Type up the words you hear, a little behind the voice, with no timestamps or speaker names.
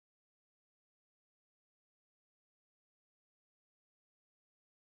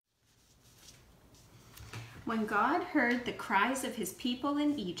When God heard the cries of his people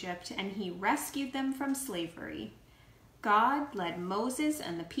in Egypt and he rescued them from slavery, God led Moses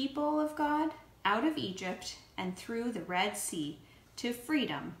and the people of God out of Egypt and through the Red Sea to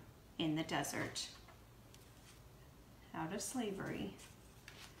freedom in the desert. Out of slavery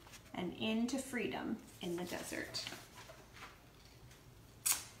and into freedom in the desert.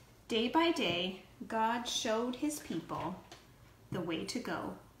 Day by day, God showed his people the way to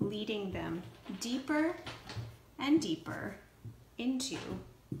go, leading them deeper and deeper into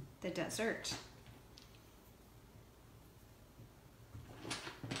the desert.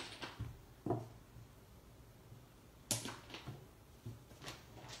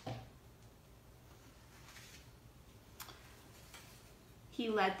 He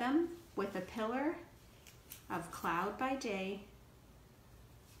led them with a pillar of cloud by day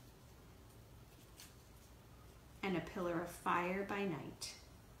and a pillar of fire by night.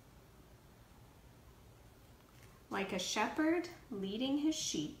 Like a shepherd leading his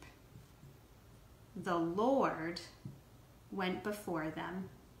sheep, the Lord went before them.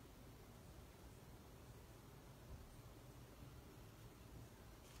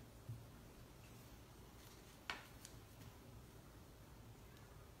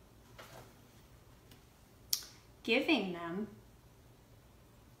 Giving them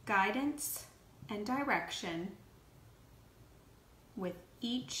guidance and direction with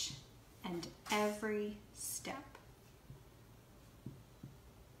each and every step.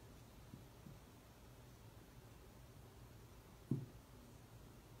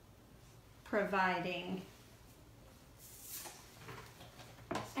 Providing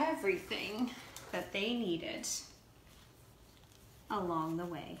everything that they needed along the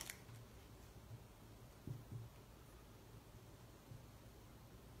way.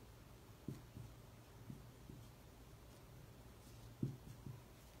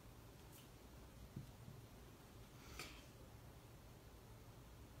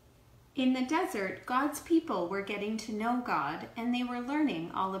 In the desert, God's people were getting to know God, and they were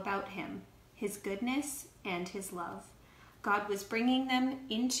learning all about him, his goodness and his love. God was bringing them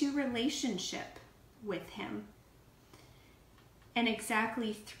into relationship with him. And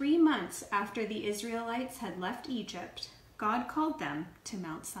exactly 3 months after the Israelites had left Egypt, God called them to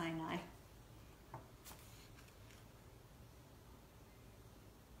Mount Sinai.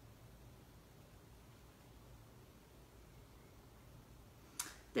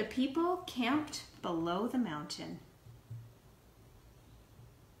 The people camped below the mountain.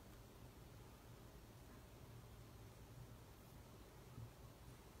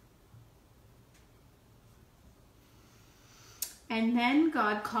 And then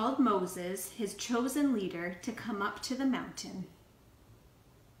God called Moses, his chosen leader, to come up to the mountain.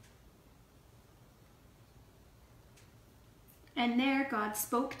 And there God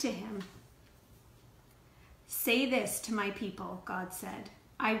spoke to him. "Say this to my people," God said.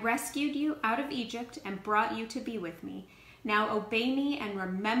 "I rescued you out of Egypt and brought you to be with me. Now obey me and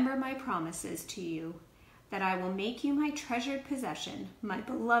remember my promises to you, that I will make you my treasured possession, my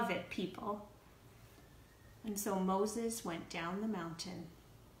beloved people." And so Moses went down the mountain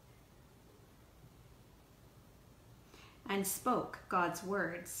and spoke God's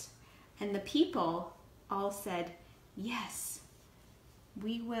words. And the people all said, "Yes,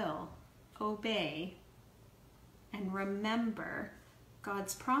 we will obey and remember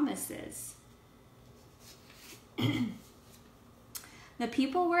God's promises." The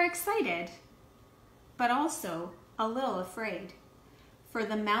people were excited, but also a little afraid, for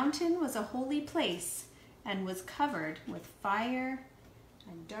the mountain was a holy place and was covered with fire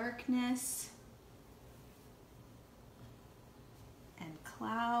and darkness and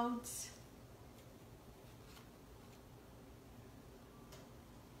clouds.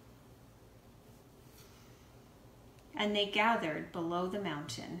 And they gathered below the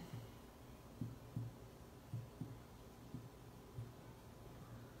mountain.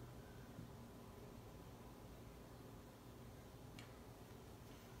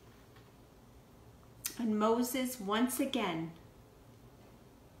 And Moses once again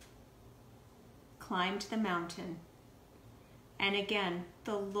climbed the mountain, and again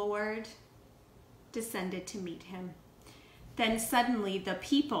the Lord descended to meet him. Then suddenly the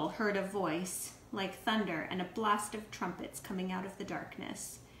people heard a voice like thunder and a blast of trumpets coming out of the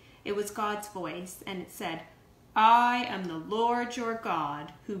darkness. It was God's voice, and it said, "I am the Lord your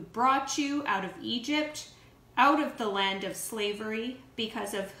God, who brought you out of Egypt, out of the land of slavery,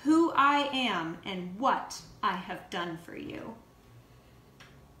 because of who I am and what I have done for you.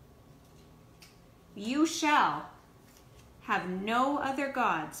 You shall have no other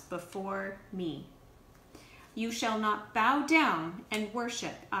gods before me. You shall not bow down and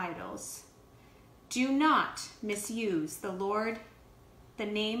worship idols. Do not misuse the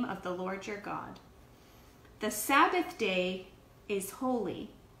name of the Lord your God. The Sabbath day is holy.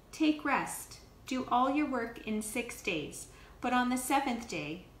 Take rest. Do all your work in 6 days. But on the seventh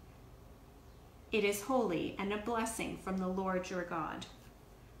day, it is holy and a blessing from the Lord your God.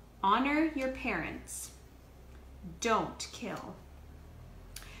 Honor your parents. Don't kill.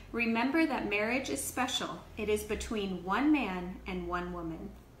 Remember that marriage is special. It is between one man and one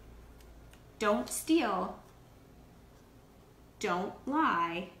woman. Don't steal. Don't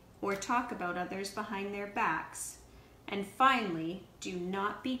lie or talk about others behind their backs. And finally, do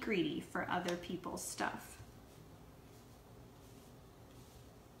not be greedy for other people's stuff.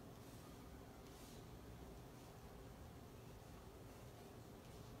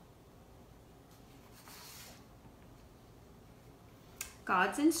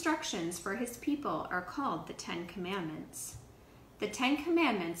 God's instructions for his people are called the 10 Commandments. The 10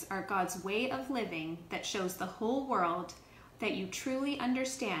 Commandments are God's way of living that shows the whole world that you truly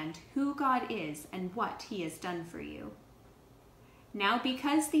understand who God is and what he has done for you. Now,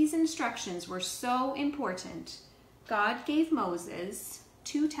 because these instructions were so important, God gave Moses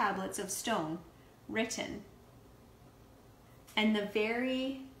 2 tablets of stone written, and the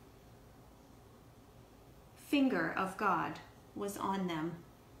very finger of God was on them,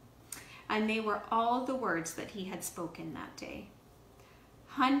 and they were all the words that he had spoken that day.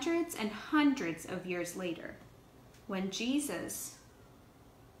 Hundreds and hundreds of years later, when Jesus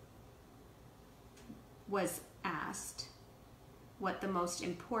was asked what the most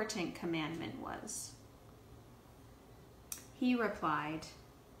important commandment was, he replied,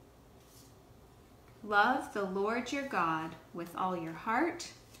 "Love the Lord your God with all your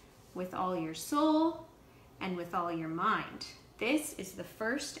heart, with all your soul, and with all your mind. This is the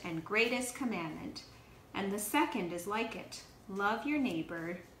first and greatest commandment, and the second is like it. Love your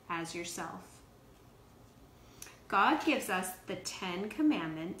neighbor as yourself." God gives us the 10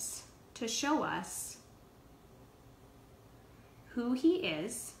 Commandments to show us who he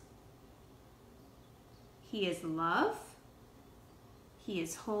is. He is love. He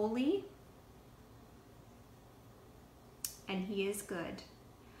is holy. And he is good.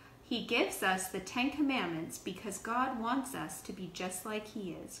 He gives us the 10 Commandments because God wants us to be just like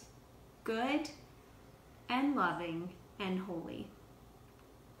he is, good and loving and holy.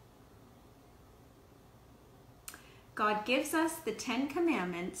 God gives us the 10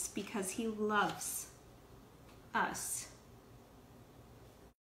 Commandments because he loves us.